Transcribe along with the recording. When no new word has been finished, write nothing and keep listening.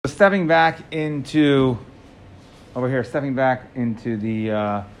stepping back into over here, stepping back into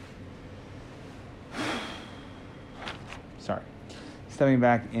the stepping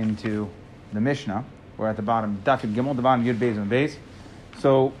back into the Mishnah. We're at the bottom, Daf Yud Gimel, the bottom Yud Beis and Beis.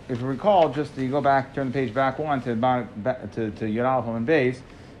 So if you recall, just you go back, turn the page back one to Yud Aleph and Beis.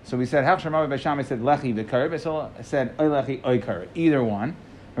 So we said Hafshar Mavi Beishamai said Lechi v'Kar. Beisol said Oy Lechi Oy Kar. Either one.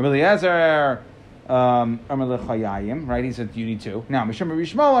 Rabbi Eliezer Amar Lechayayim. Right? He said you need two. Now Mishum Rabbi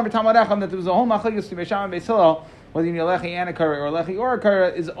Shmuel Amar Talmud Echad that there was a whole machlokes to Beishamai and Beisol whether you need a Lechi and a Kar or a Lechi or a Kar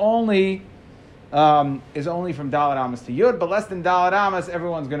is only from Dalet Amos to Yud, but less than Dalet Amos,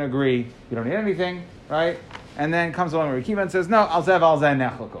 everyone's going to agree you don't need anything, right? And then comes along Rabbi Kiva and says, no, al zev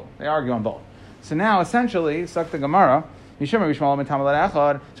nechloko. They argue on both. So now, essentially, Sakta Gemara, Mishum Rabbi Shmuel Mitamalad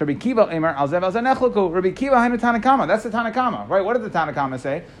Echad, so Rabbi Kiva Emer al zev nechloko. Rabbi Kiva hainu Tanakama. That's the Tanakama, right? What did the Tanakama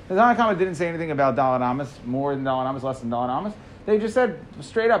say? The Tanakama didn't say anything about Dalet Amos, more than Dalet Amos, less than Dalet Amos. They just said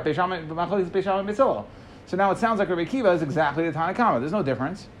straight up, Beisham and Beisilo. So now it sounds like Rabbi Kiva is exactly the Tanakama. There's no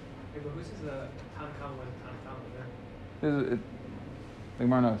difference. Hey, but who says the Tanakama when Tanakama there? The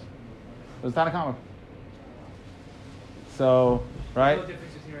Gemara knows. It was Tanakama. So, right? There's no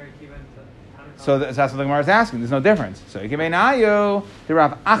difference between Rabbi Kiva and Tanakama. So that's what the Gemara is asking. There's no difference. So Yikimeinayu, the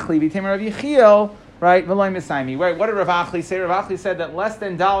Rav Achli, B'Tem Rav Yechiel, right? V'loy Misaimi. Right? What did Rav Achli say? Rav Achli said that less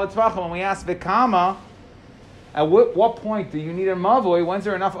than Dalet Tvachim, when we asked Vikama, at what point do you need a mavoi? When's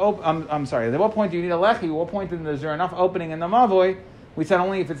there enough? At what point do you need a lechi? At what point is there enough opening in the mavoi? We said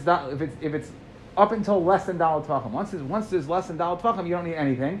only if it's up until less than Dalet Tvachim. Once there's less than Dalet Tvachim, you don't need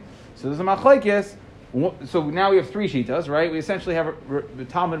anything. So there's a machlokes. So now we have three shitas, right? We essentially have the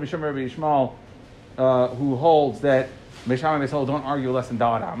Talmud Mishum Rabbi Yishmael, who holds that Misham and Beisol don't argue less than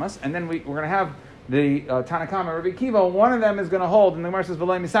Dalet Amos, and then we're going to have the Tanakama Rabbi Kiva. One of them is going to hold, and the Gemara says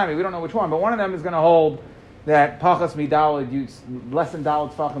V'lei Misami. We don't know which one, but one of them is going to hold that Pachas Midalid, less than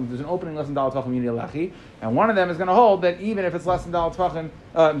Dalet Tvachim, there's an opening less than Dalet Tvachim, you need a lechi. And one of them is going to hold that even if it's less than Dalet Tvachim,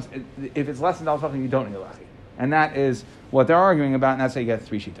 you don't need a lechi. And that is what they're arguing about, and that's how you get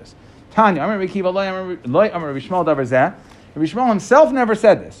three shitas. Tanya, Amar Rabbi Kiva, Amar Rabbi Shmuel Davar Zeh. Rabbi Shmuel himself never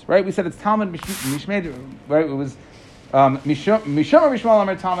said this, right? We said it's Talmud Mishmed, right? It was Mishum Rabbi Shmuel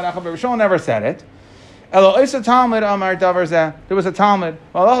Amar Talmud Echad, but Rabbi Shmuel never said it. Elo Isa Talmud Amar Davar Zeh. There was a Talmud.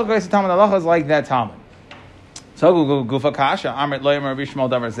 Well, Allah Isa Talmud, Allah is like that Talmud. So Gufa Kasha Amrit Lo Amar Rabbi Shmuel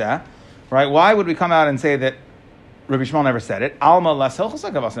Davar Zeh. Right? Why would we come out and say that Rabbi Shmuel never said it? Alma las hilchos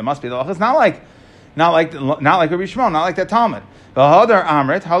hakavas. It must be the halacha. It's not like Rabbi Shmuel, not like that Talmud. V'hadar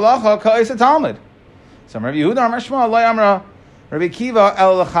amrit halacha ka'isa Talmud. Some Rabbi Yehuda Amar Shmuel lo Amra Rabbi Kiva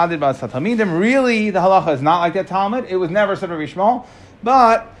el lachadid b'as talmidim. Really, the halacha is not like that Talmud. It was never said Rabbi Shmuel,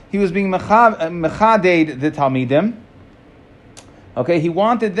 but he was being mechaded the talmidim. Okay, he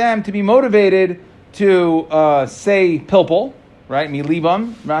wanted them to be motivated to say pilpul. Right,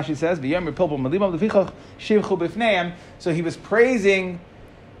 milibam. Rashi says, "V'yom pilpul milibam lefichach shivchu b'fneim." So he was praising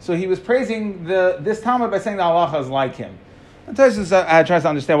this Talmud by saying the halacha is like him. And Tosfos tries to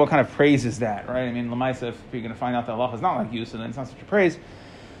understand what kind of praise is that, right? I mean, Lamaisa, if you're going to find out that halacha is not like you, so then it's not such a praise.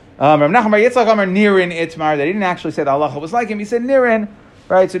 Rav Nachman bar Yitzchak Amar Nirin Itmar. They didn't actually say the halacha was like him. He said Nirin,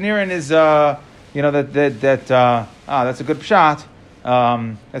 right? So Nirin is, that's a good pshat.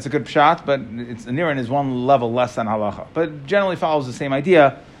 That's a good pshat, but Nirin is one level less than halacha, but generally follows the same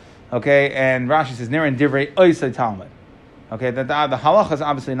idea. Okay, and Rashi says Nirin divrei oisei Talmud. Okay, that the halacha is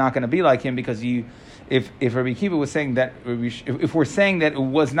obviously not going to be like him because if Rabbi Kiva was saying that if we're saying that it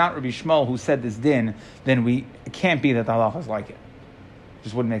was not Rabbi Shmuel who said this din, then it can't be that the halacha is like it. It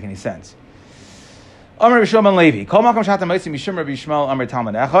just wouldn't make any sense. Amar Rabbi Shlomo ben Levi. Kol makom shata meisim mishum Rabbi Shmuel Amar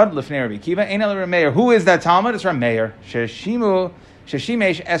Talmud Echad lifnei Rabbi Kiva. Ein el Rabbi Meir. Who is that Talmud? It's Rabbi Meir.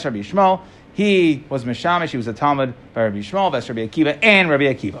 Sheshimesh es Rabbi Shmuel. He was Mishamish. He was a Talmud by Rabbi Shmuel, Ves Rabbi Akiva, and Rabbi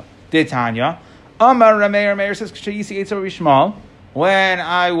Akiva. Did Tanya. Amar Rabbi Meir. Meir says K'shayisi eitz Rabbi Shmuel. When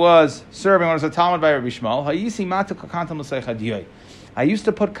I was serving, when I was a Talmud by Rabbi Shmuel, Hayisi matu kakantam l'seichad yoy. I used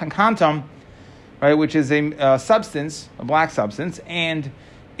to put kankantam, right, which is a substance, a black substance, and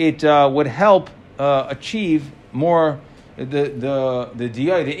it would help achieve more the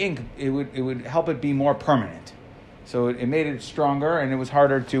diyai, the ink. It would help it be more permanent. So it made it stronger, and it was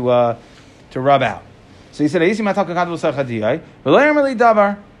harder to rub out. So he said, "Hayisi matu kakantam l'seichad yoy." V'lo yomer li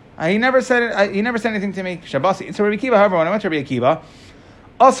davar. He never said it. He never said anything to me. Shabasi. It's Rabbi Akiva. However, when I went to Rabbi Akiva,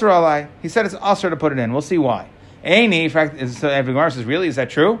 Asr alai, he said it's Asr to put it in. We'll see why. Aini, in fact, every Gemara says, really, is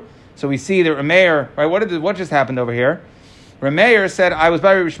that true? So we see that Rameir, right? What just happened over here? Rameir said, I was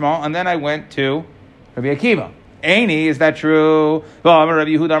by Rabbi Shmuel, and then I went to Rabbi Akiva. Aini, is that true?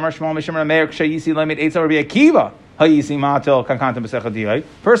 Rabbi Yehuda Amar Shmuel Mishum Rameir K'shayisi Lemid Eitzel Rabbi Akiva. Hayisi Matil Kankantam B'Sechad Diyai.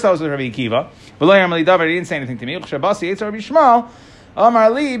 First I was with Rabbi Akiva. He didn't say anything to me. Shabasi Eitzel Rabbi Shmuel.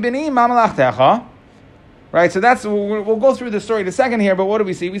 Amar li b'ni ma malachtecha. Right, so we'll go through the story in a second here, but what do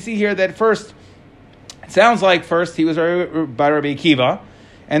we see? We see here that first, it sounds like first he was by Rabbi Akiva,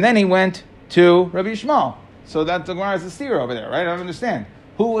 and then he went to Rabbi Yishmael. So that the Gemara is a steer over there, right? I don't understand.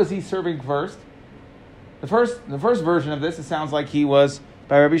 Who was he serving first? The first version of this, it sounds like he was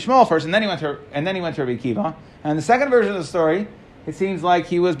by Rabbi Yishmael first, and then he went to Rabbi Akiva. And the second version of the story, it seems like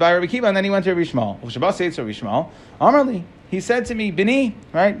he was by Rabbi Akiva, and then he went to Rabbi Yishmael. Shabbos says to Rabbi Yishmael, Amarli, he said to me, Bini,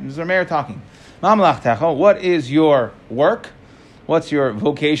 right? This is our mayor talking. What is your work? What's your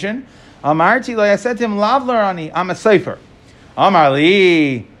vocation? Amarti, I said to him, Lavlarani, I'm a sefer.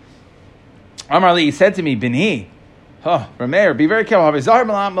 Amarli, he said to me, Bini, Rameir, be very careful.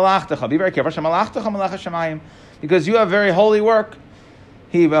 Be very careful. Because you have very holy work.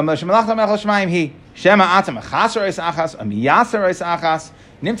 Shema atam achas achas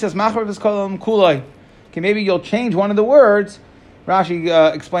nimtzas machar v'skolam kuloi. Okay, maybe you'll change one of the words.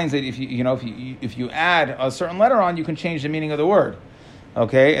 Rashi explains that if you add a certain letter on, you can change the meaning of the word.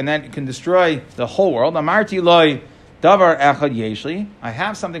 Okay, and then you can destroy the whole world. Amarti loy davar echad yeshli. I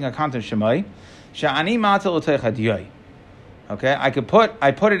have something akantan shemai. Sha'ani matel oteicha diyoi. Okay, I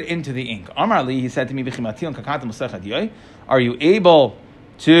put it into the ink. Amar li, he said to me, are you able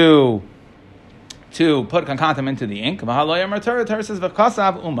to put kankantam into the ink?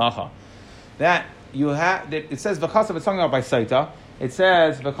 That you have, it says v'chasav, it's talking about by Saita. It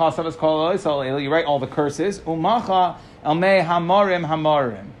says v'chasav is called, you write all the curses, umacha almei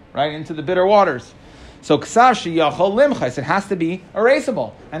hamarim, right, into the bitter waters. So ksav sheyachol limchais, it has to be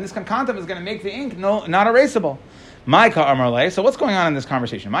erasable. And this kankantam is going to make the ink not erasable. Maika Amarle. So what's going on in this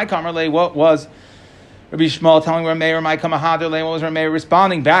conversation? Maika Amarle, what was Rabbi Yishmael telling Rameir? Maika Mahaderle, what was Rameir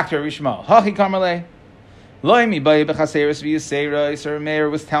responding back to Rabbi Yishmael? Hachi Kamarle. Loimi Bayi Bechaseris V'Yisera. So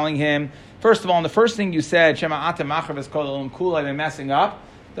Rameir was telling him, first of all, in the first thing you said, Shema Atam Machar V'Skol Kul, I've been messing up.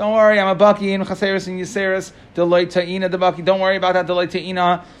 Don't worry, I'm a Baki in Chaseris and Yiseris, Deloit Ta'ina de Baki. Don't worry about that, Deloit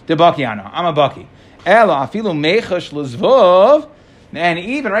Ta'ina de Bakiana. I'm a Baki. Ela Afilu Mechash L'Zvov. And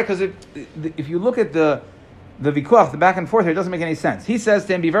even, right, because if you look at the vikuach, the back and forth here, it doesn't make any sense. He says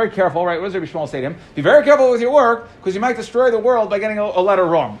to him, be very careful, right? What does Rabbi Yishmael say to him? Be very careful with your work, because you might destroy the world by getting a letter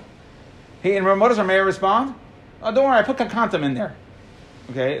wrong. And what does Rameir respond? Oh, don't worry, I put kankantam in there.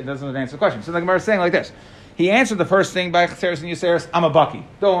 Okay, it doesn't answer the question. So the Gemara is saying like this. He answered the first thing by Chaseris and Yuseris, I'm a Baki.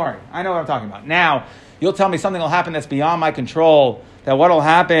 Don't worry, I know what I'm talking about. Now, you'll tell me something will happen that's beyond my control, that what'll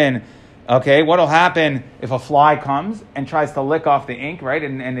happen if a fly comes and tries to lick off the ink, right?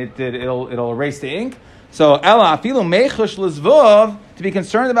 And it'll erase the ink. So Ella afilu mechush l'zvov, to be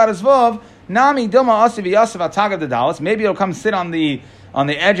concerned about a zvov, nami dilma asiv yasav ataga the dalas. Maybe it'll come sit on the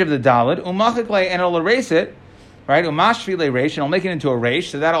edge of the dalid umachikle, and it'll erase it, right? Umashvile reish, and it'll make it into a reish.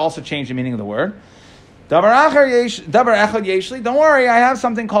 So that'll also change the meaning of the word. Davar echad yeshli. Don't worry, I have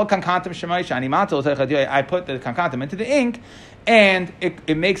something called kankantam shemai shani matel techadiyai. I put the kankantam into the ink, and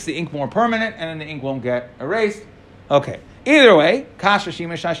it makes the ink more permanent, and then the ink won't get erased. Okay. Either way, kasha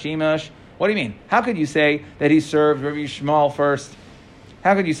shimash hashimash. What do you mean? How could you say that he served Rabbi Yishmael first?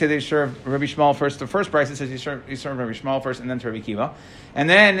 How could you say that he served Rabbi Yishmael first? The first price it says he served Rabbi Yishmael first and then to Rabbi Akiva. And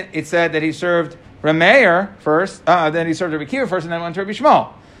then it said that he served Rameir first, then he served Rabbi Akiva first and then went to Rabbi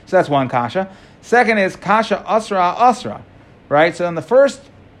Yishmael. So that's one kasha. Second is kasha asra, right? So in the first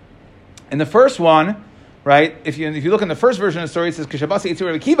one, right, if you look in the first version of the story, it says Kishabasi Yitzur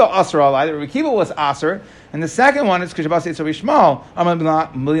Rabbi Akiva asra alai, that Rabbi Akiva was asr. And the second one is Kishabasi Yitzur Rabbi Yishmael, that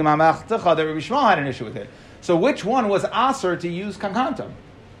Rabbi Yishmael had an issue with it. So which one was asr to use kankantam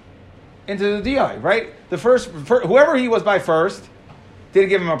into the di, right? The first, whoever he was by first, didn't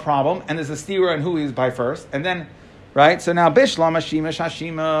give him a problem, and there's a stira in who he was by first, and then, right? So now Bishlam Hashimash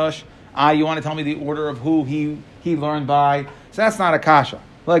Hashimash. You want to tell me the order of who he learned by? So that's not a kasha.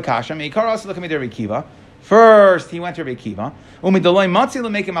 Like kasha. Meikar also look at me to Rabbi Akiva. First, he went to Rabbi Akiva. Umidoloi matzi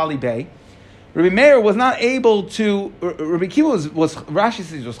lemekim ali bay. Rabbi Meir was not able to. Rabbi Akiva was Rashi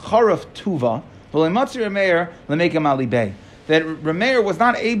says was charaf tuva. V'loi matzi Rabbi Meir lemekim ali bay. That Rabbi Meir was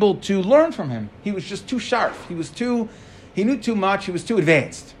not able to learn from him. He was just too sharp. He knew too much. He was too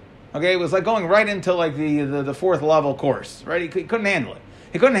advanced. Okay, it was like going right into like the fourth level course. Right, he couldn't handle it.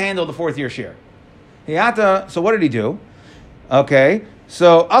 He couldn't handle the fourth year shir. He had to. So what did he do? Okay,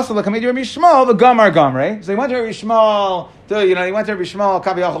 so also the committee Rabbi Yishmael, the gamar gamre. So he went to Rabbi Yishmael. He went to Rabbi Yishmael.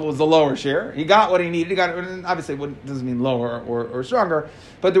 Kavi Yachal was the lower shir. He got what he needed. He got obviously it doesn't mean lower or stronger,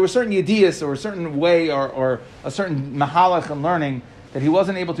 but there were certain yediyas or a certain way or a certain mahalach in learning that he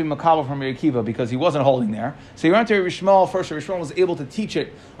wasn't able to makabel from Rabbi Akiva because he wasn't holding there. So he went to Rabbi Yishmael first. Rabbi Yishmael was able to teach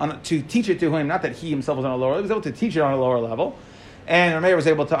it to him. Not that he himself was on a lower level. He was able to teach it on a lower level. and Rav Meir was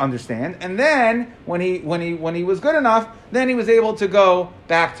able to understand. And then when he was good enough, then he was able to go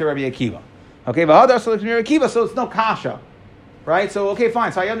back to Rabbi Akiva. Okay, so it's no kasha, right? So okay,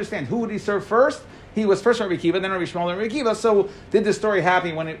 fine. So I understand. Who would he serve first? He was first Rabbi Akiva, then Rabbi Shmuel, then Rabbi Akiva. So did this story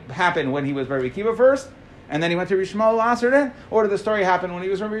happen when he was Rabbi Akiva first, and then he went to Rabbi Shmuel Aserdin, or did the story happen when he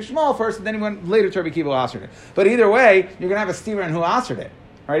was Rabbi Shmuel first, and then he went later to Rabbi Akiva Aserdin? But either way, you're going to have a steer in who Asered it,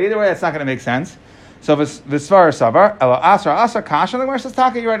 right? Either way, that's not going to make sense. So Visvar Savar, Asa Kasha, the Gemara says,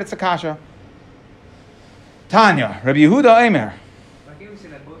 Taka, you're right, it's a Kasha. Tanya, Rabbi Yehuda Eimer. Why can't we say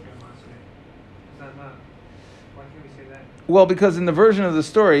that both are Masre? Is that not? Why can't we say that? Well, because in the version of the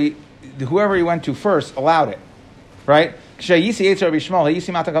story, whoever he went to first allowed it, right? He said it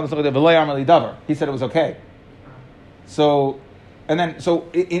was okay. So in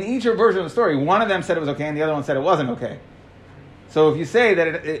each version of the story, one of them said it was okay, and the other one said it wasn't okay. So if you say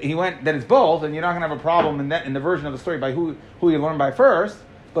that that it's both, then you're not going to have a problem in the version of the story by who you learn by first,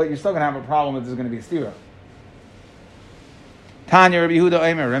 but you're still going to have a problem if there's going to be a stira. Tanya Rabbi Yehuda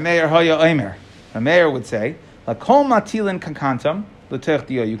Omer, Rameir Hoya Omer. Rameir would say, "Lakol matilin kankantam l'tech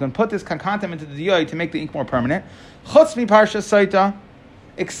diyoy." You can put this kankantam into the diyoy to make the ink more permanent. Chutz mi parsha saita,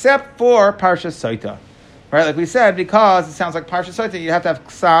 except for parsha saita, right? Like we said, because it sounds like parsha saita, you have to have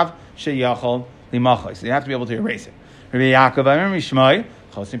ksav sheyachol limachos. So you have to be able to erase it. Rabbi Yaakov Omer Mishmai,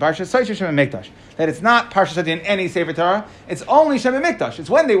 chutz mi parsha saita shem mikdash. That it's not parsha saita in any sefer Torah. It's only shem mikdash. It's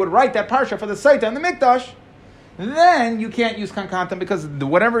when they would write that parsha for the saita and the mikdash. Then you can't use kankantam because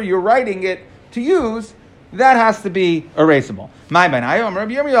whatever you're writing it to use, that has to be erasable.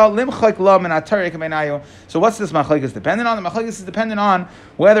 So what's this machlekes dependent on? The machlekes is dependent on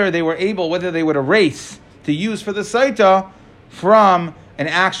whether they would erase to use for the saita from an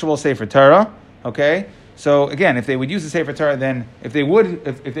actual sefer Torah. Okay, so again, if they would use the sefer Torah, then if they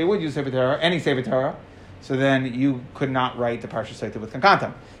would use sefer Torah, any sefer Torah, so then you could not write the parsha saita with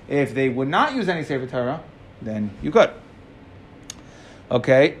kankantam. If they would not use any sefer Torah, then you could.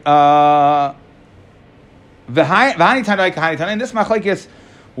 Okay. And this machlekes,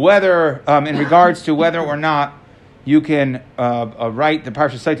 whether in regards to whether or not you can write the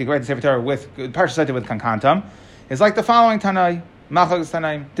parsha saita, write the sefer Torah with parsha saita with kankantam, is like the following Tanai machlekes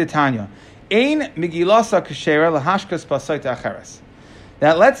Tanaim Titanya. Ein migilasa kashera lahashkas basaita acheres.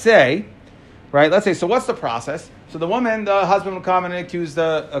 That let's say, so what's the process? So the husband will come and accuse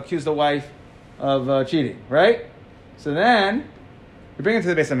the wife of cheating, right? So then we bring it to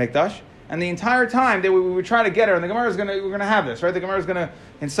the base of Mikdash, and the entire time we would try to get her, and the Gemara we're going to have this, right? The Gemara is going to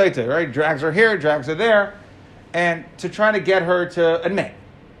incite her, right? Drags her here, drags her there, and to try to get her to admit.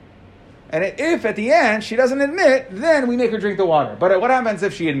 And if at the end she doesn't admit, then we make her drink the water. But what happens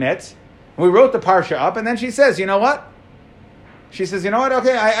if she admits? We wrote the parsha up, and then she says, you know what? She says, you know what?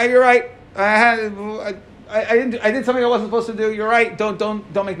 Okay, you're right. I did something I wasn't supposed to do. You're right.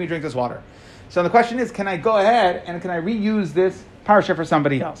 Don't make me drink this water. So the question is, can I go ahead and can I reuse this parsha for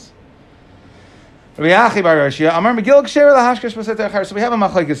somebody else? So we have a machlekes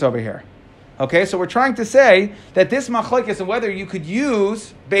over here. Okay, so we're trying to say that this machlekes and whether you could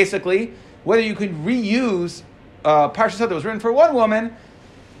use, basically, whether you could reuse parsha that was written for one woman,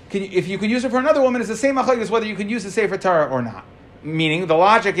 if you could use it for another woman, is the same machlekes whether you could use the sefer Torah or not. Meaning, the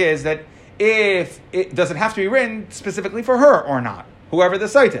logic is that does it have to be written specifically for her or not, whoever the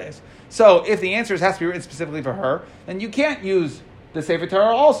saita is. So if the answer has to be written specifically for her, then you can't use the Sefer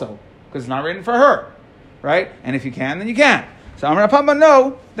Torah also, because it's not written for her, right? And if you can, then you can. So Amar Papa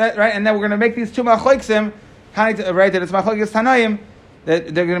know that, right? And then we're going to make these two machleksim, right? That it's machlekes Tanaim,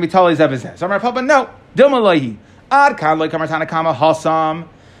 that they're going to be totally zebazeh. So Amar Papa no, Dilmalahi ad kan loy kamar tanakama hasam,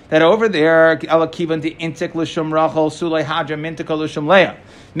 that over there alakivan the intik l'shum rachel sulei hadra mintika l'shum leah.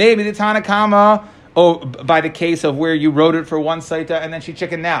 Maybe the Tanakama. By the case of where you wrote it for one saita and then she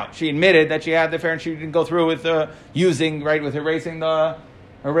chickened out. She admitted that she had the affair and she didn't go through with erasing the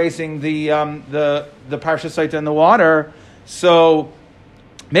parsha saita in the water. So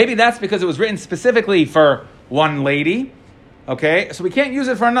maybe that's because it was written specifically for one lady. Okay, so we can't use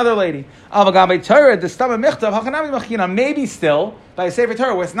it for another lady. Maybe still by a sefer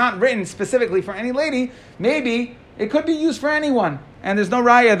Torah where it's not written specifically for any lady. Maybe it could be used for anyone. And there's no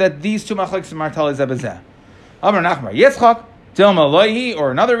raya that these two machlekes are tali zebazeh. Amar Nachmar Yitzchak Dilma Loihi,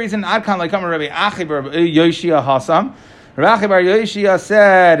 or another reason Adkan Laikam Rabbi Achi Bar Yoshia Hasam. Rabbi Achi Bar Yoshia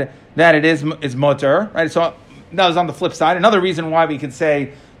said that it is motor, right? So that was on the flip side. Another reason why we could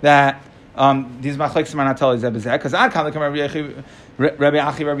say that these machlekes are not tali zebazeh, because Adkan Laikam Rabbi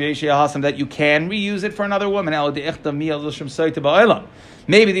Achi Bar Yoshia Hasam, that you can reuse it for another woman.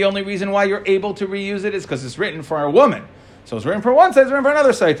 Maybe the only reason why you're able to reuse it is because it's written for a woman. So it's written for one side, it's written for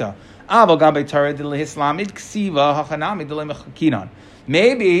another saita.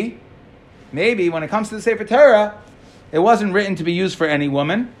 Maybe when it comes to the Sefer Torah, it wasn't written to be used for any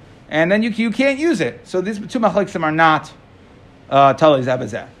woman, and then you can't use it. So these two machlikim are not talei zeh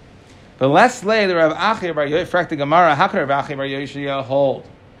b'zeh. But let's lay the Rav Achi bar Yoshia, the Gemara, how could Rav Achi bar Yoshia hold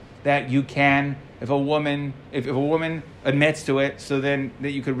that you can, if a woman admits to it, so then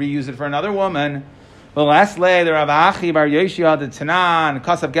that you could reuse it for another woman? But let's lay the Rav Achi bar Yoshia the Tanan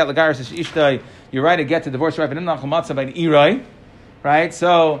Kasav get lagaris ishtay. You're right to get to divorce right, but nimnach matzah by Irai, right?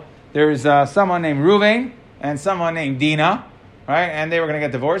 So there's someone named Reuven and someone named Dina, right? And they were going to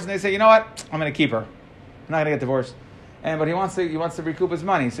get divorced, and they say, you know what? I'm going to keep her. I'm not going to get divorced. But he wants to recoup his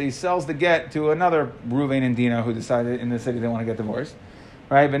money, so he sells the get to another Reuven and Dina who decided in the city they want to get divorced,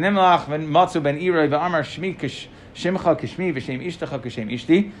 right? V'nimlach v'matzu ben Irai v'amar shmi shimcha kishmi v'shem ishtecha kishem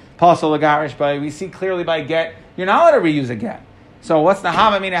ishti pasol lagarish. But we see clearly by get you're not allowed to reuse a get. So what's the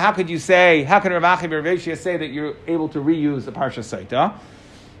havamina? How could Rav Achi bar Yoshia say that you're able to reuse the parsha saita?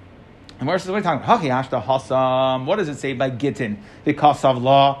 And what are we talking about? Hachi ashta hasam. What does it say by gittin? Because of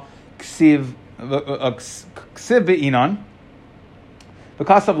law, ksiv be'inan.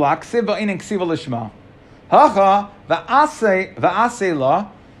 Because of law, ksiv be'inan ksiv lishma. Hacha va'ase la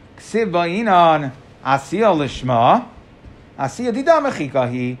ksiv be'inan asiya lishma. Asiya dida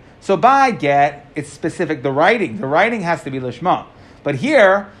mechikahi. So by get, it's specific. The writing has to be lishma. But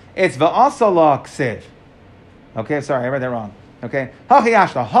here, it's va'asa la ksiv. Okay, sorry, I read that wrong. Okay,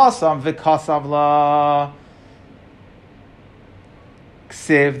 Hachiyashla Hasam Vikasav La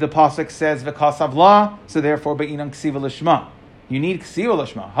Ksiv. The pasuk says Vikasav La, so therefore Be'inan Ksiva Lishma. You need Ksiva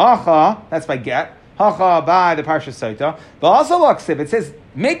Lishma. Hacha, that's by get. Hacha by the Parsha Saita. But also La Ksiv, it says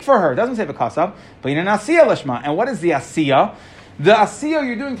make for her. It doesn't say Vikasav. Be'inan Asiya Lishma. And what is the Asiya? The Asiya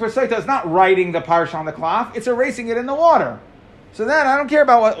you're doing for Saita is not writing the Parsha on the cloth; it's erasing it in the water. So then I don't care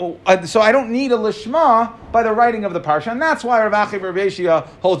about what. So I don't need a lishma by the writing of the parsha, and that's why Rav Achi bar Yoshia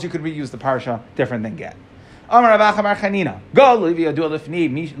holds you could reuse the parsha different than get. Amar Rav Achi bar Chanina. Go livia do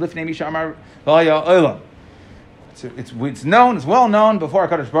lifnei misha amar v'aya olam. It's known, it's well known before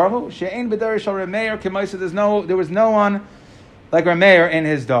Hakadosh Baruch Hu. She'ein b'darish al Rameir k'maisa. There was no one like Rameir in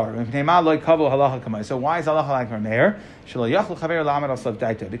his dar. So why is halacha like Rameir?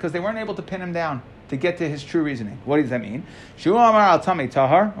 Because they weren't able to pin him down to get to his true reasoning. What does that mean? Shu amar al tamei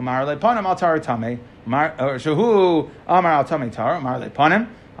tahar, amar lepanim al tahar tamei. Shu amar al tamei tahar, amar lepanim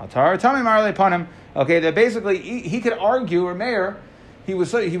al tahar tamei, amar lepanim. Okay, that basically he could argue, or Meir, he was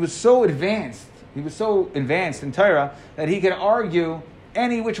so advanced in Torah that he could argue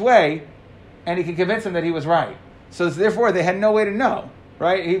any which way, and he could convince him that he was right. So therefore, they had no way to know,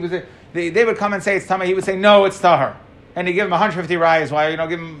 right? They would come and say it's tamei. He would say no, it's tahar. And he'd give him 150 rayas why,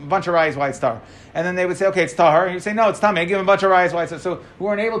 give him a bunch of rayas why it's tahar. And then they would say, okay, it's tahar. And he'd say, no, it's tamei. Give him a bunch of rayas why it's tahar. So we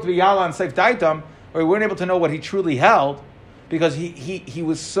weren't able to be yala and seif daitam, or we weren't able to know what he truly held, because he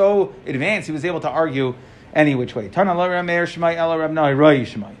was so advanced, he was able to argue any which way. Tana la Rameir Shemai ela Rab Nahirai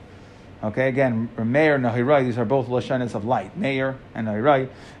Shemai. Okay, again, Rameir and Nahirai, these are both lashonos of light. Meir and Nahirai.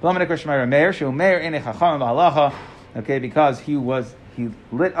 L'manikra Shemai Rameir, Shu Meir ene chacham v'halacha. Okay, because he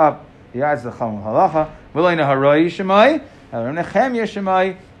lit up the eyes of the chacham v'halacha. V'loi Nahirai Shemai. Nechemya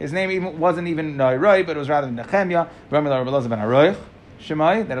Shemai. His name wasn't even Nahirai, but it was rather Nechemya. Ramila Rabbi ben Aroich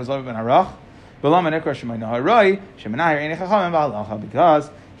Shemai. That was Rabbi ben Arach.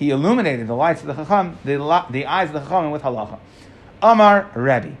 Because he illuminated the lights of the chacham, the eyes of the chacham with halacha. Amar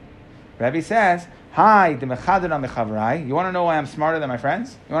Rebbe. Rebbe says, "Hi, the mechadon on the chavrai. You want to know why I'm smarter than my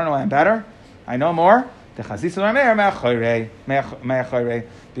friends? You want to know why I'm better? I know more. Because I saw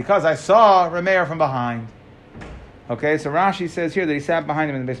Rameir from behind." Okay, so Rashi says here that he sat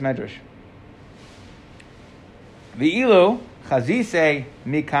behind him in the Beis Medrash. V'ilu chazise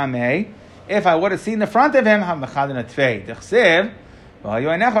mikamei. If I would have seen the front of him, that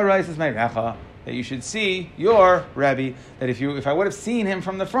you should see your Rebbe. That if I would have seen him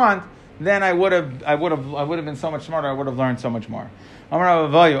from the front, then I would have been so much smarter. I would have learned so much more. Amar Rav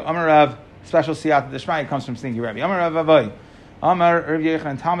Avoyu, Amar Rav, special siyat d'shmai comes from stinky Rebbe. Amar Rav Avoyu, Amar Rav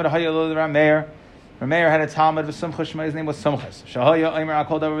Yechon Talmud Hayalul Rameir. Rameir had a Talmud with Sumchus. His name was Sumchus. Shahaya Omer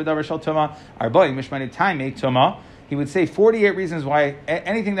Akol Davar Davar Shal Tuma Arboy Mishmani Taimei Tuma. He would say 48 reasons why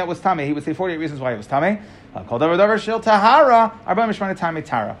anything that was tamei. He would say 48 reasons why it was tamei. Kol davar davar shel tahara arba mishmana tamei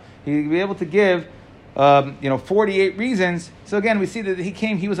tara. He'd be able to give 48 reasons. So again, we see that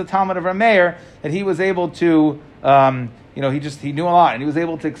he was a Talmud of Rameir, that he was able to he knew a lot, and he was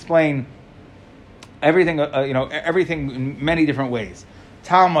able to explain everything everything in many different ways.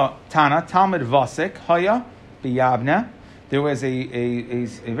 Talmud Vasik Haya biyavna. There was a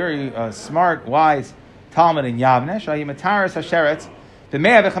very smart, wise Talmud in Yavne, Shahi Mataris Hasheretz The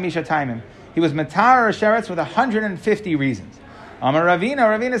Me'ah v'chamisha taimim. He was Matar Sheretz with 150 reasons. Amar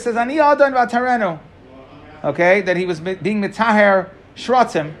Ravina says, Ani Adon v'atarenu. Okay, that he was being Mitaher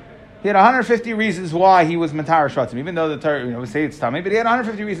Shratzim. He had 150 reasons why he was Matar Shratzim, even though the Torah, we say it's Tamei, but he had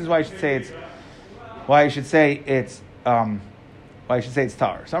 150 reasons why you should say it's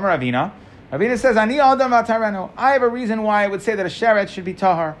Tahar. So Amar Ravina says, Ani Adam v'atarenu. I have a reason why I would say that a Sheretz should be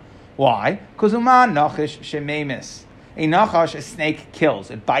Tahar. Why? Because Uman Nachish Shemeimis. A Nachash, a snake, kills.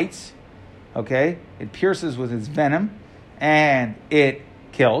 It bites. Okay? It pierces with its venom. And it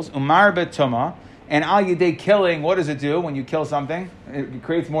kills. Umar betuma. And al yedei killing, what does it do when you kill something? It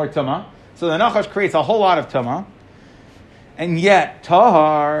creates more tuma. So the Nachash creates a whole lot of tuma. And yet,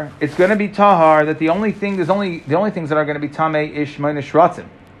 Tahar, it's going to be Tahar that the only things that are going to be Tamei ish Shmoyne Shratzim.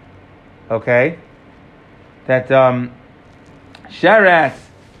 Okay? That Sheretz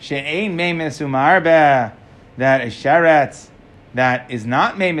she'ein meimis umarbe, that a Sheretz that is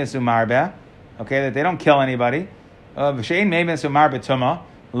not meimis umarbe, okay, that they don't kill anybody. She'ein meimis umarbe tuma,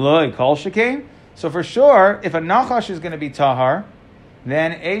 loy kol shekain. So for sure, if a Nachash is going to be Tahar,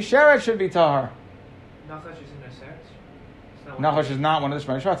 then a Sheretz should be Tahar. Nachash is in the Sheretz? Nachash is not one of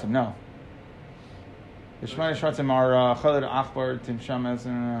the Shemay Shratzim, no. The Shemay Shratzim are Chalid, Achbar, Tim Shamas, Is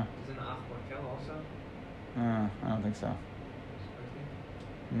an Achbar kill also? I don't think so.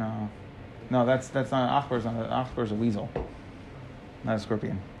 No, that's not Achbar's. Achbar's a weasel, not a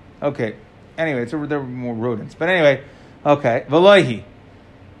scorpion. Okay. Anyway, there were more rodents, but anyway, okay. V'loihi.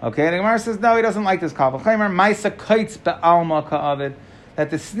 Okay, and the Gemara says no, he doesn't like this kavod. Ma'isa kaitz be'alma ka'avid.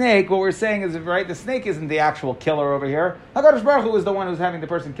 That the snake, what we're saying is right. The snake isn't the actual killer over here. HaKadosh Baruch Hu is the one who's having the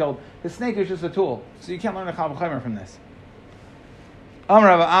person killed. The snake is just a tool, so you can't learn the kavod chaymer from this. Amar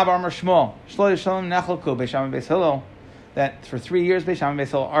Rav Abba Amar Shmuel Shlo Yishalom Nechalku Beisham and Beis Hillel. That for 3 years Beisham and Beis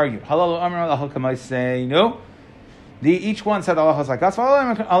Hillel argued. Halalu Amar Allah Kamaisenu. Each one said Allah was like us.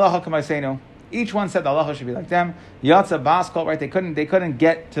 Allah Kamaisenu. Each one said the halacha should be like them. Yatsa Baskol, right? They couldn't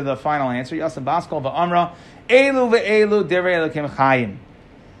get to the final answer. Yatsa Baskol va'amra elu ve'elu divrei Elokim chayim.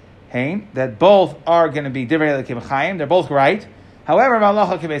 Hein, that both are going to be divrei Elokim chayim. They're both right. However,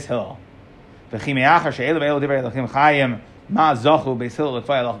 halacha k'beis Hillel. V'chi me'achar she'elu ve'elu divrei Elokim chayim ma zachu beis Hillel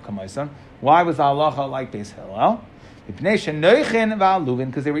l'kvay halacha k'maisam. Why was the halacha like beis Hillel? V'pnei she'noichin va'aluvin,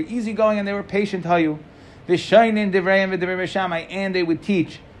 because they were easygoing and they were patient. Hayu v'shainin divreim v'divrei Beishamai, and they would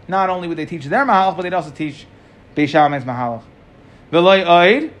teach. Not only would they teach their mahalach, but they'd also teach Beis Shammai's mahalach. V'loy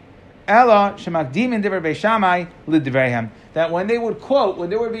oid, ela shemakdimin divrei Beis Shammai lidivreihem. That when they would quote, when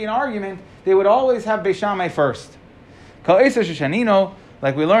there would be an argument, they would always have Beis Shammai first. Kol eser sheshanino,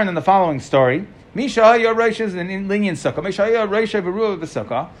 like we learned in the following story, Misha haya reishes in linyan sukkah, Misha haya reisha v'ruah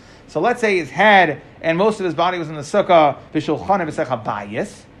v'sukkah. So let's say his head and most of his body was in the sukkah, v'shulchan v'secha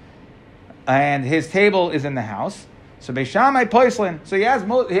bayis, and his table is in the house. So Beis Shammai poislin. So he has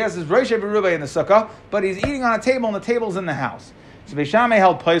his Rosh Berubah in the sukkah, but he's eating on a table, and the table's in the house. So Beis Shammai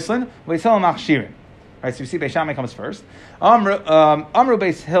held poislin. Beis Hillel machshirin. Right. So you see, Beis Shammai comes first. Amru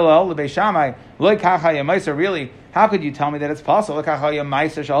Beis Hillel the Beis Shammai loy kacha yamaisa. Really, how could you tell me that it's possible? Kacha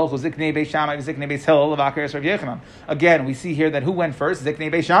yamaisa shalchu ziknei Beis Shammai ziknei Beis Hillel levakeres Rav Yechanan. Again, we see here that who went first? Ziknei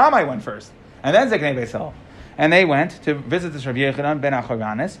Beis Shammai went first, and then ziknei Beis Hillel. And they went to visit this Rav Yechanan ben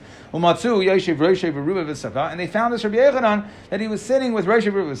Achoranes. Umatzu Yoshev Rosh Berubah v'sukkah, and they found this Rav Yechanan that he was sitting with Rosh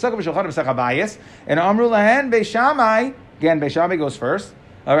Berubah v'sukkah v'shulchan v'secha bayis. And Amru lahen Beis Shammai. Again, Beis Shammai goes first.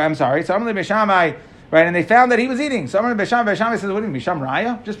 So Amru Beis Shammai, right? And they found that he was eating. So Amru Beis Shammai says, "What do you mean, Misham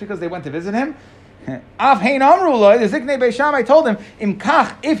Raya?" Just because they went to visit him. Af hein Amru lo. The Ziknei Beis Shammai told him, "Im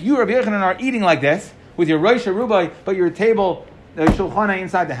kach, if you Rav Yechanan are eating like this with your Rosh Berubah, but your table." The shulchana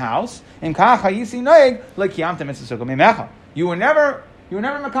inside the house. You were never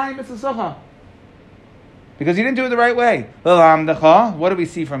Makayim mitzvah sukkah because you didn't do it the right way. What do we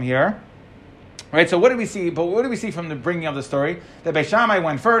see from here? Right. So what do we see? But what do we see from the bringing of the story? That Beis Shammai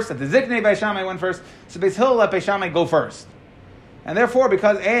went first. That the Ziknei Beis Shammai went first. So Beis Hillel let Beis Shammai go first. And therefore,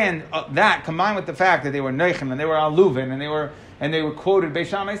 because that combined with the fact that they were Neichim and they were Aluvin and they were quoted Beis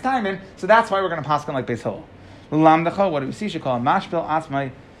Shammai's time in, so that's why we're going to paskin like Beis Hillel. What do we see? Should call him mashpil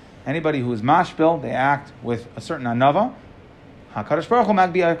atzmai. Anybody who is mashpil, they act with a certain anava. HaKadosh Baruch Hu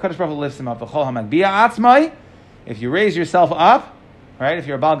magbia. HaKadosh Baruch Hu lifts him up. V'chol hamagbia atzmai. If you raise yourself up, right? If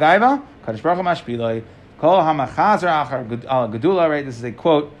you're a bal gaiva, HaKadosh Baruch Hu mashpiloi. Kol hamachazer achar al gedula. Right. This is a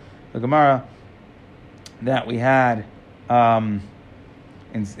quote, the Gemara that we had in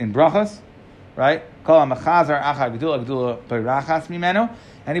brachas. Right. Kol hamachazer achar gedula beirachas mimenu.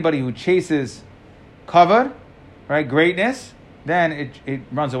 Anybody who chases kavod, right, greatness, then it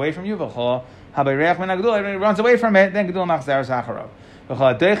runs away from you. It runs away from it. Then gedul machzar zacharav.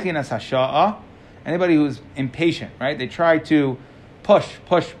 Anybody who's impatient, right? They try to push,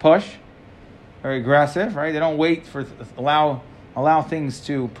 very aggressive, right? They don't wait for allow things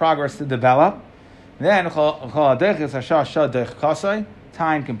to progress to develop. Then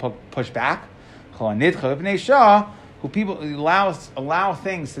time can push back. Who people allow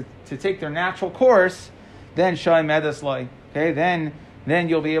things to take their natural course, then okay, then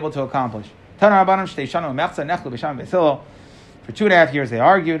you'll be able to accomplish. For 2.5 years they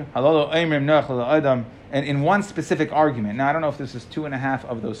argued, and in one specific argument. Now I don't know if this is 2.5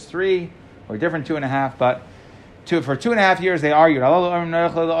 of those 3 or different 2.5, but for 2.5 years they argued.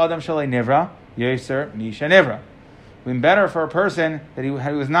 Been better for a person that he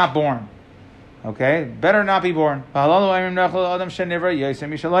was not born. Okay, better not be born. So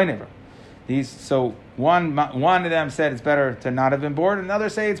one of them said it's better to not have been born, and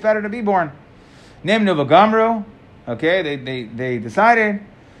others say it's better to be born. Nimnu v'gamru. Okay, they decided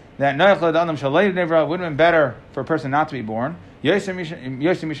that it would have been better for a person not to be born.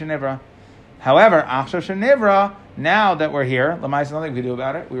 However, now that we're here, there's nothing we can do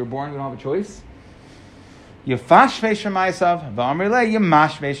about it. We were born, we don't have a choice. Yafashvesh Maisav, V'amrile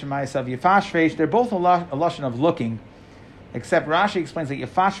Yamashvesh Maisav. Yafashvesh, they're both a lashon of looking, except Rashi explains that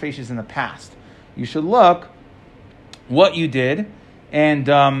Yafashvesh is in the past. You should look what you did and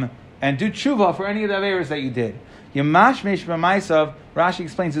do tshuva for any of the averos that you did. Yamashvesh Maisav, Rashi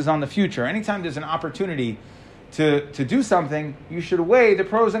explains, is on the future. Anytime there's an opportunity to do something, you should weigh the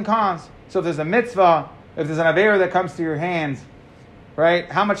pros and cons. So if there's a mitzvah, if there's an avera that comes to your hands,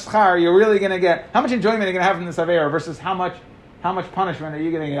 right? How much schar you're really going to get? How much enjoyment are you going to have from this avera versus how much punishment are you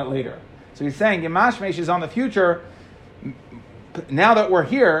going to get later? So he's saying Yamashmesh is on the future. Now that we're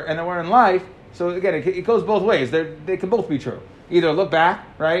here and that we're in life, so again, it goes both ways. They can both be true. Either look back,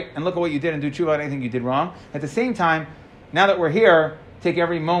 right, and look at what you did and do tshuva on anything you did wrong. At the same time, now that we're here, take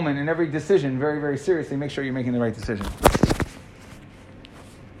every moment and every decision very, very seriously. Make sure you're making the right decision.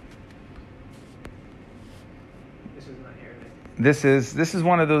 This is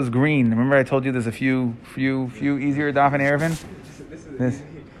one of those green. Remember I told you there's a few easier daf and erevin?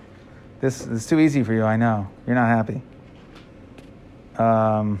 This is too easy for you, I know. You're not happy. Hold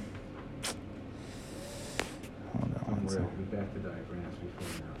on. We're back to diagrams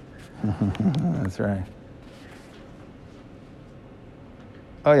before now. That's right.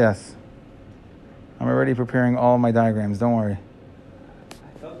 Oh yes. I'm already preparing all my diagrams, don't worry.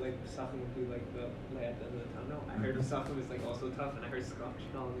 I felt like Safim would be like the lad of the town. No, I heard Safim is like also tough, and I heard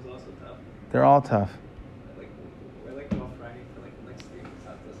Shnalim is also tough. They're all tough. We're like off Friday for like the next 3 weeks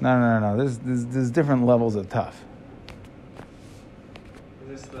after this. No. There's different levels of tough.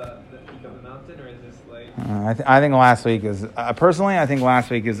 Is this the peak of the mountain, or is this like? I think last week is personally. I think last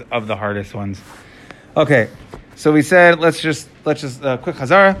week is of the hardest ones. Okay, so we said let's just quick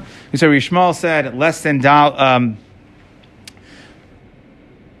chazara. We said Rishmal said less than dal.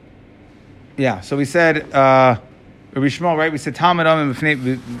 So we said Rishmal, right? We said Talmud.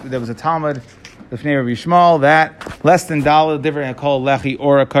 There was a Talmud. The Fnei Rishmal that less than dal different called lechi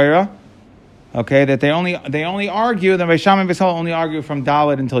or a kaira. Okay, that they only argue. The Reisham and Beisol only argue from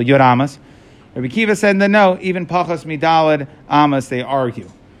Daled until Yud Amas. Rabbi Kiva said that no, even Pachas Midaled Amas they argue.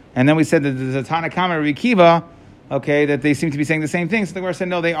 And then we said that there's a Tanakama Rabbi Kiva, okay, that they seem to be saying the same thing. So the Gemara said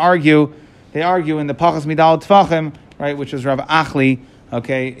no, they argue in the Pachas Midaled Tfachim, right, which was Rav Achli.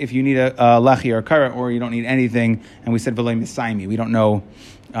 Okay, if you need a lechi or a kara, or you don't need anything, and we said v'lei misaimi, we don't know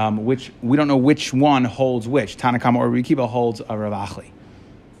which one holds which. Tanakama or Rabbi Kiva holds a Rav Achli.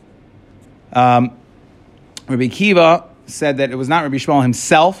 Rabbi Kiva said that it was not Rabbi Shmuel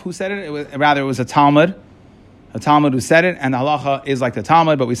himself who said it. It was a Talmud who said it, and the halacha is like the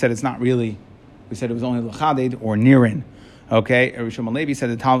Talmud, but we said it's not really. We said it was only L'chaded or Nirin. Okay, Rabbi Shmuel Levi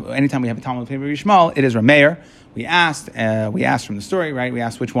said that anytime we have a Talmud with Rabbi Shmuel, it is Rameir. We asked from the story, right? We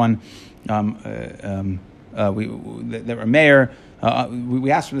asked which one that Rameir.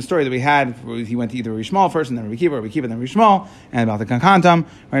 We asked from the story that we had. He went to either Rabbi Shmuel first, and then Rabbi Kiva, then Rabbi Shmuel, and about the Kankantam,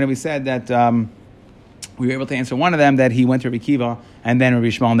 right? And we said that we were able to answer one of them that he went to Rabbi Kiva, and then Rabbi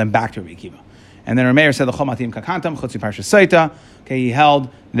Shmuel, and then back to Rabbi Kiva. And then Rameir said the Chomatim Kankantam Chutzi Parsha Saita. Okay, he held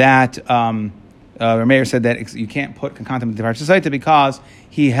that Rameir said that you can't put Kankantam into Parsha Saita because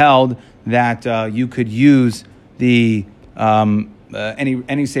he held that you could use the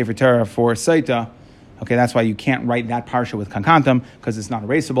any Sefer Torah for Saita. Okay, that's why you can't write that parsha with kankantam because it's not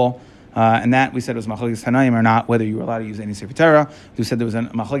erasable. And that we said it was machlokes Tanaim or not, whether you were allowed to use any Sefer Torah. We said there was a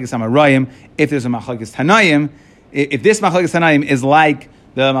machlokes Amarayim. If there's a machlokes Tanaim, if this machlokes Tanaim is like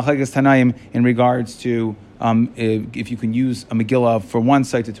the machlokes Tanaim in regards to if you can use a Megillah for one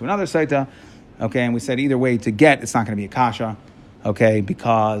Saita to another Saita, okay, and we said either way to get, it's not going to be a kasha, okay,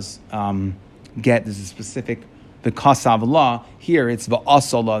 because get is a specific the kasav law. Here it's the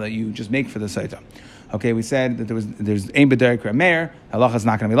asal law that you just make for the saita. Okay, we said that there's ein b'derek Rameir. Halacha is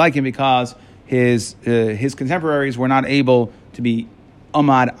not going to be like him because his contemporaries were not able to be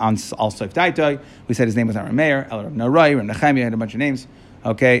amad on al soif daitoi. We said his name was not Rameir. El Reb Narai, Reb Nechemia had a bunch of names.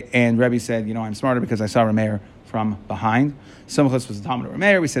 Okay, and Rebbe said, I'm smarter because I saw Rameir from behind. Sumchus was the Talmud of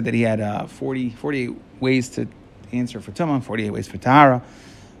Rameir. We said that he had 48 ways to answer for Tumah, 48 ways for Tahara.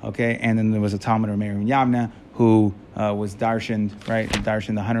 Okay, and then there was a Talmud of Rameir in Yavna who was darshaned, right?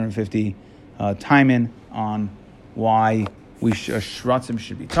 Darshaned 150 Taimin on why shratzim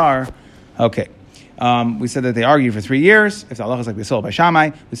should be tar. Okay. We said that they argued for 3 years. If the halacha is like Beisol by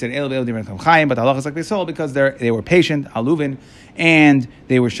Shammai, we said El Be'el Divin Chayim, but the halacha is like Beisol because they were patient, aluvin, and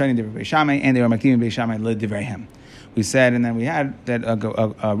they were shutting Divin Bei Shammai, and they were makdimim Bei Shammai lid Divreihem. We said, and then we had that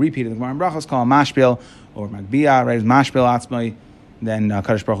a repeat of the Gemara in Brachos called Mashbil or Magbia, right? It was Mashbil Atzmai, then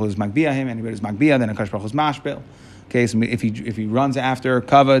Kadosh Baruch Hu is Magbia him, and he was Magbia, then Kadosh Baruch Hu is Mashbil. Okay, so if he runs after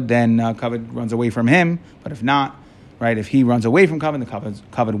Kavod, then Kavod runs away from him, but if not, right? If he runs away from Kavod, the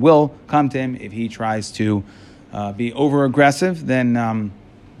Kavod will come to him. If he tries to be over-aggressive, then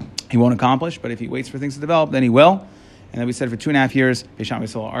he won't accomplish. But if he waits for things to develop, then he will. And then we said for 2.5 years, Beisham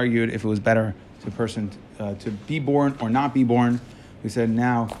Yisrael argued if it was better to a person to be born or not be born. We said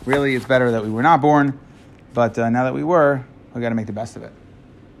now, really, it's better that we were not born. But now that we were, we got to make the best of it.